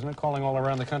expense, isn't it? Calling all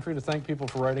around the country to thank people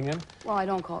for writing in? Well, I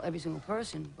don't call every single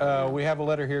person. We have a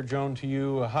letter here, Joan, to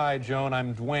you. Hi, Joan,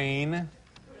 I'm Dwayne.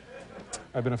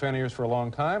 I've been a fan of yours for a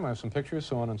long time. I have some pictures,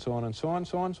 so on and so on and so on,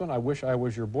 so on and so on. I wish I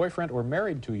was your boyfriend or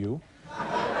married to you,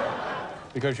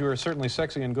 because you are certainly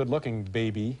sexy and good-looking,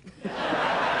 baby.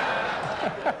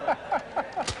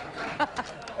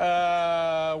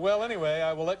 Well, anyway,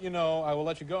 I will let you know. I will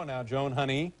let you go now, Joan,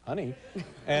 honey,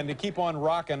 and to keep on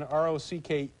rockin',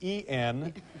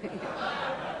 R-O-C-K-E-N.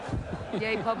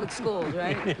 Yay, public schools,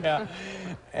 right? Yeah.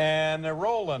 And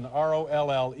Rollin,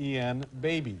 R-O-L-L-E-N,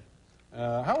 baby.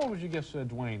 How old would you guess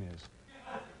Dwayne is?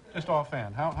 Just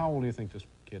offhand. How old do you think this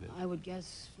kid is? I would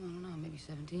guess, I don't know, maybe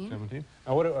 17. 17.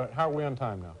 Now, how are we on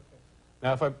time now?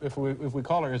 Now, if we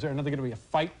call her, is there going to be a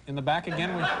fight in the back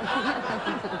again? Am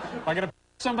I going to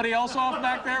somebody else off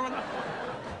back there with?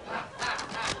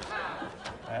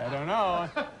 I don't know.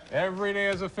 Every day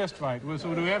is a fist fight.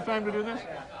 So do we have time to do this?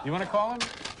 You want to call him,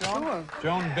 Joan? Sure.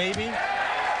 Joan, baby.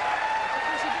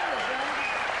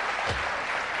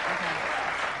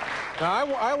 Now,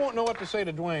 I won't know what to say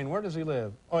to Dwayne. Where does he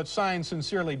live? Oh, it's signed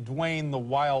sincerely, Dwayne the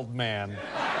Wild Man.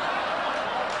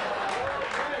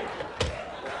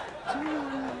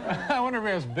 I wonder if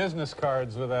he has business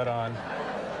cards with that on.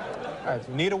 All right,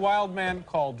 so need a wild man,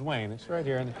 call Dwayne. It's right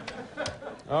here.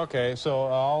 Okay, so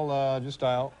I'll just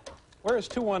dial. Where is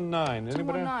 219?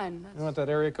 219. You know what that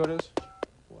area code is?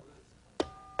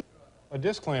 A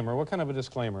disclaimer. What kind of a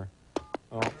disclaimer?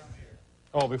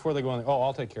 Oh, before they go on. Oh,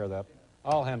 I'll take care of that.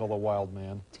 I'll handle the wild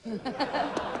man.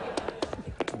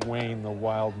 Dwayne the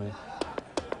Wild Man.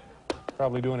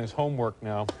 Probably doing his homework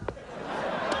now.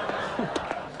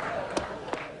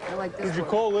 I like this. Did you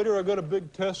call later? I got a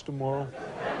big test tomorrow.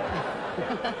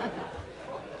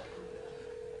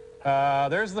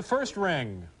 There's the first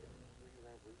ring.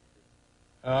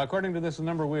 According to this, the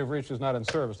number we have reached is not in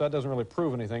service. That doesn't really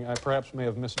prove anything. I perhaps may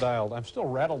have misdialed. I'm still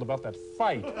rattled about that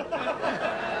fight.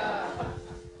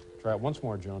 Try it once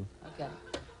more, Joan. Okay.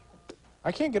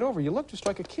 I can't get over. You look just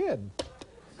like a kid.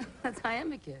 I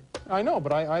am a kid. I know,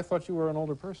 but I thought you were an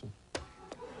older person.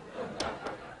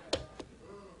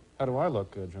 How do I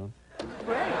look, Joan?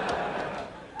 Great.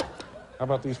 How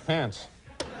about these pants?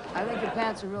 I think your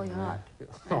pants are really hot.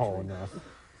 Oh, no. I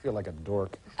feel like a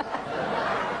dork.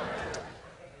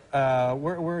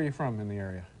 Where are you from in the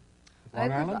area?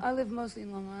 Long Island? I live mostly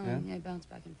in Long Island. Yeah, I bounce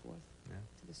back and forth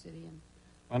to the city. And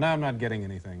Well, now I'm not getting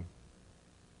anything.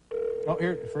 Oh,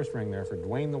 here, first ring there for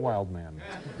Dwayne the Wild Man.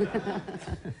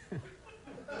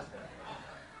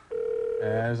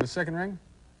 Is the second ring?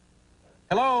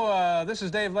 Hello, this is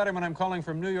Dave Letterman. I'm calling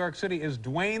from New York City. Is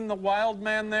Dwayne the Wild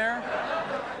Man there?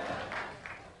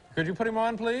 Could you put him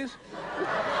on, please?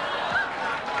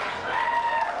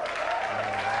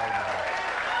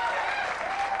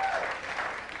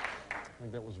 I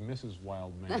think that was Mrs.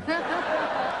 Wildman.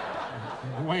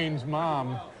 Dwayne's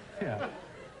mom. Yeah.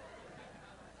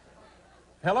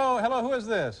 Hello, who is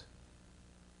this?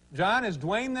 John, is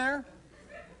Dwayne there?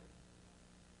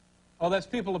 Oh, that's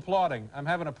people applauding. I'm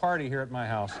having a party here at my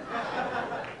house.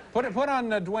 Put on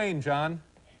Dwayne, John.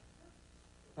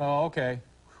 Oh, okay.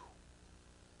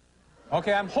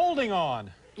 Okay, I'm holding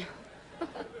on.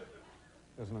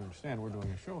 Doesn't understand we're doing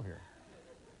a show here.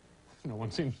 No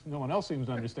one else seems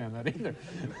to understand that either.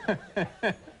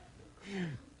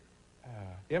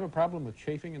 You have a problem with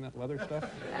chafing in that leather stuff?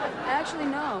 actually,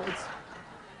 no.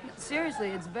 Seriously,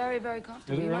 it's very, very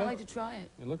comfortable. Is it You might really? like to try it.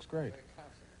 It looks great.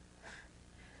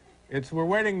 We're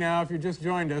waiting now, if you just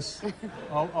joined us,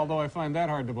 although I find that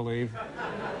hard to believe.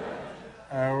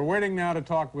 We're waiting now to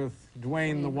talk with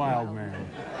Dwayne the Wild Man.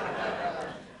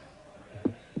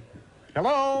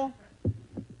 Hello?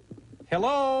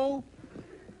 Hello?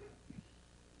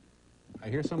 I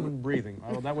hear someone breathing.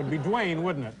 Oh, that would be Dwayne,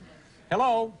 wouldn't it?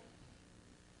 Hello?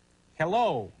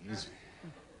 Hello?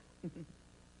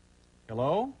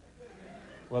 Hello?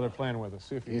 Well, they're playing with us.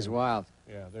 See if you He's can- wild.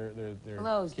 Yeah, they're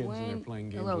Hello, is kids and they're Dwayne. playing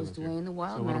games Hello, with is us here. Dwayne the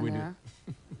Wild So what do Man we do? there?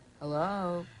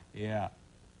 Hello. Yeah.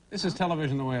 This is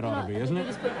television the way it ought to be, isn't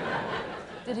it?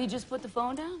 Did he just put the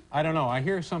phone down? I don't know. I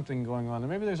hear something going on.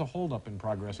 Maybe there's a holdup in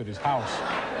progress at his house.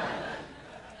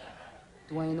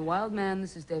 Dwayne the Wild Man.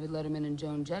 This is David Letterman and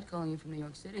Joan Jett calling you from New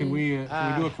York City. Can we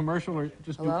do a commercial or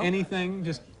just Hello? do anything?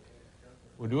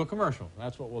 We'll do a commercial.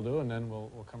 That's what we'll do, and then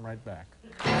we'll come right back.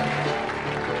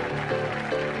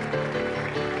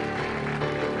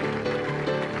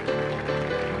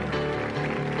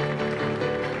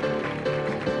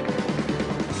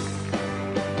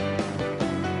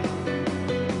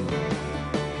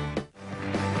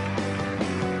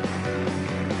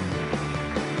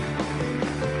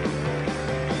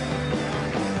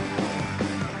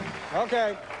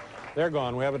 Okay, they're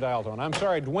gone. We have a dial tone. I'm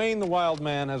sorry, Dwayne the Wild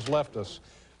Man has left us,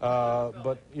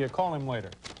 but you call him later.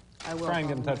 I will Try and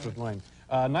call get in him touch with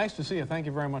Dwayne. Nice to see you. Thank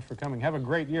you very much for coming. Have a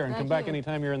great year, and Thank come back you.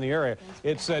 anytime you're in the area.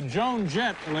 It's Joan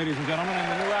Jett, ladies and gentlemen,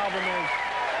 and the new album is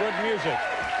Good Music.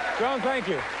 Joan, thank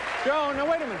you. Joan, now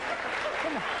wait a minute.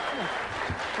 Come on.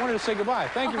 I wanted to say goodbye.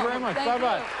 Thank you very much. Thank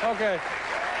Bye-bye. Okay.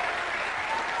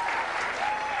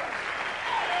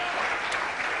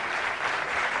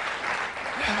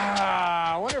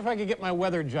 I wonder if I could get my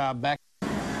weather job back.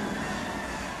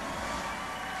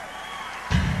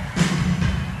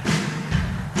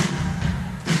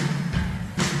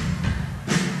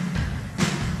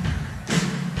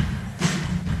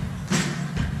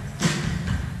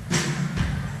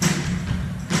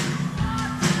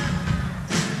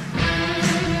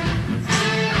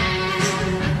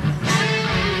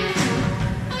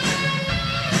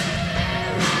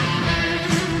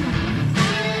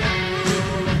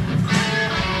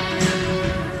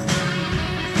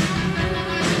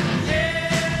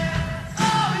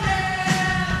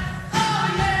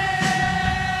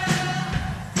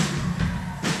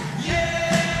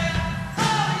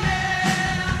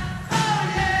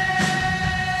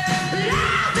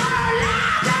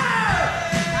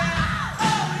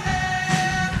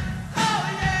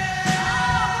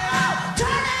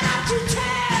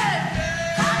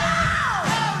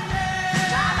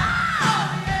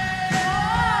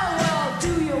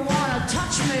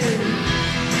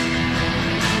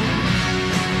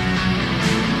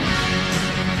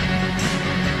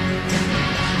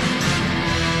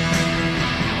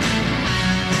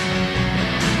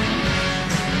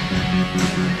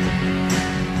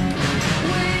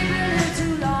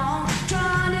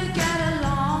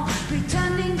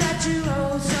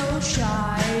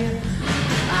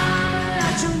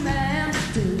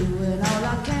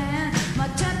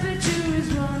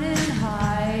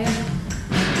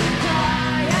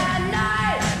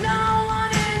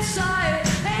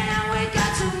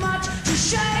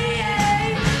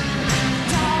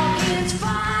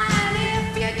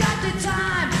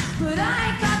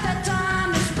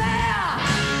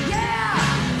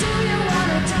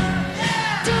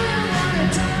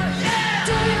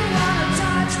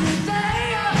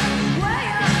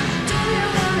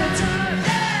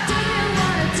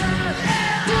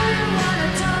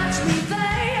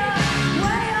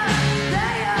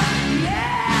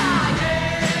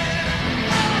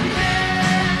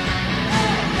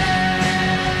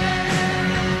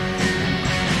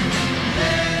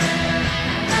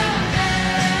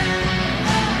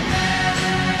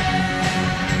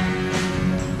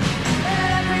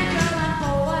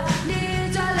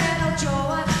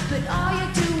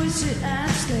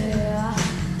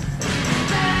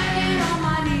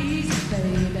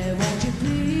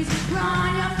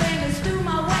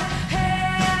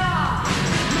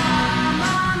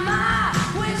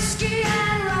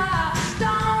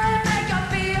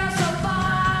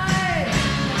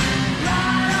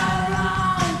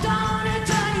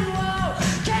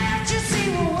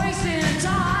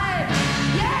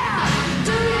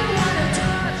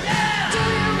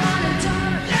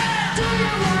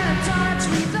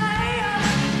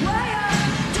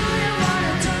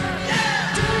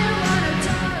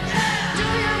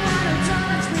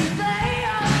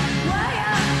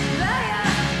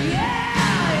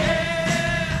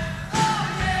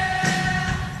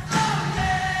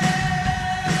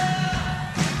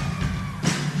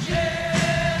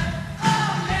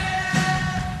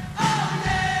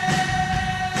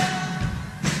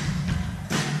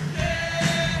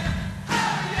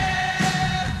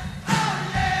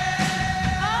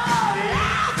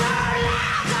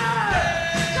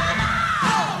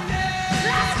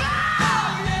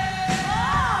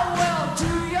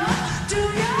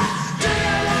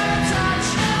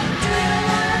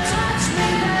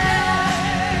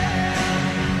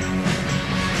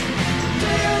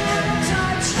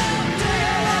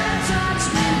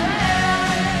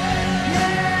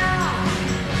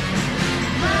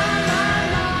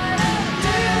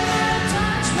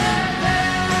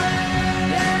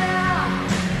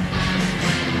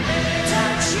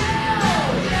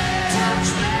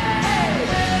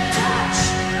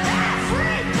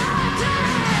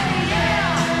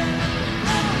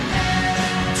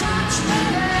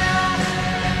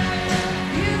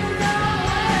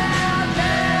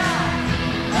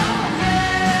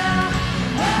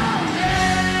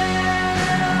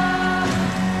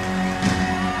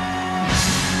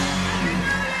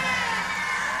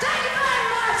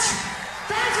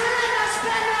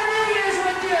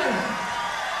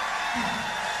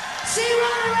 See,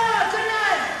 run around.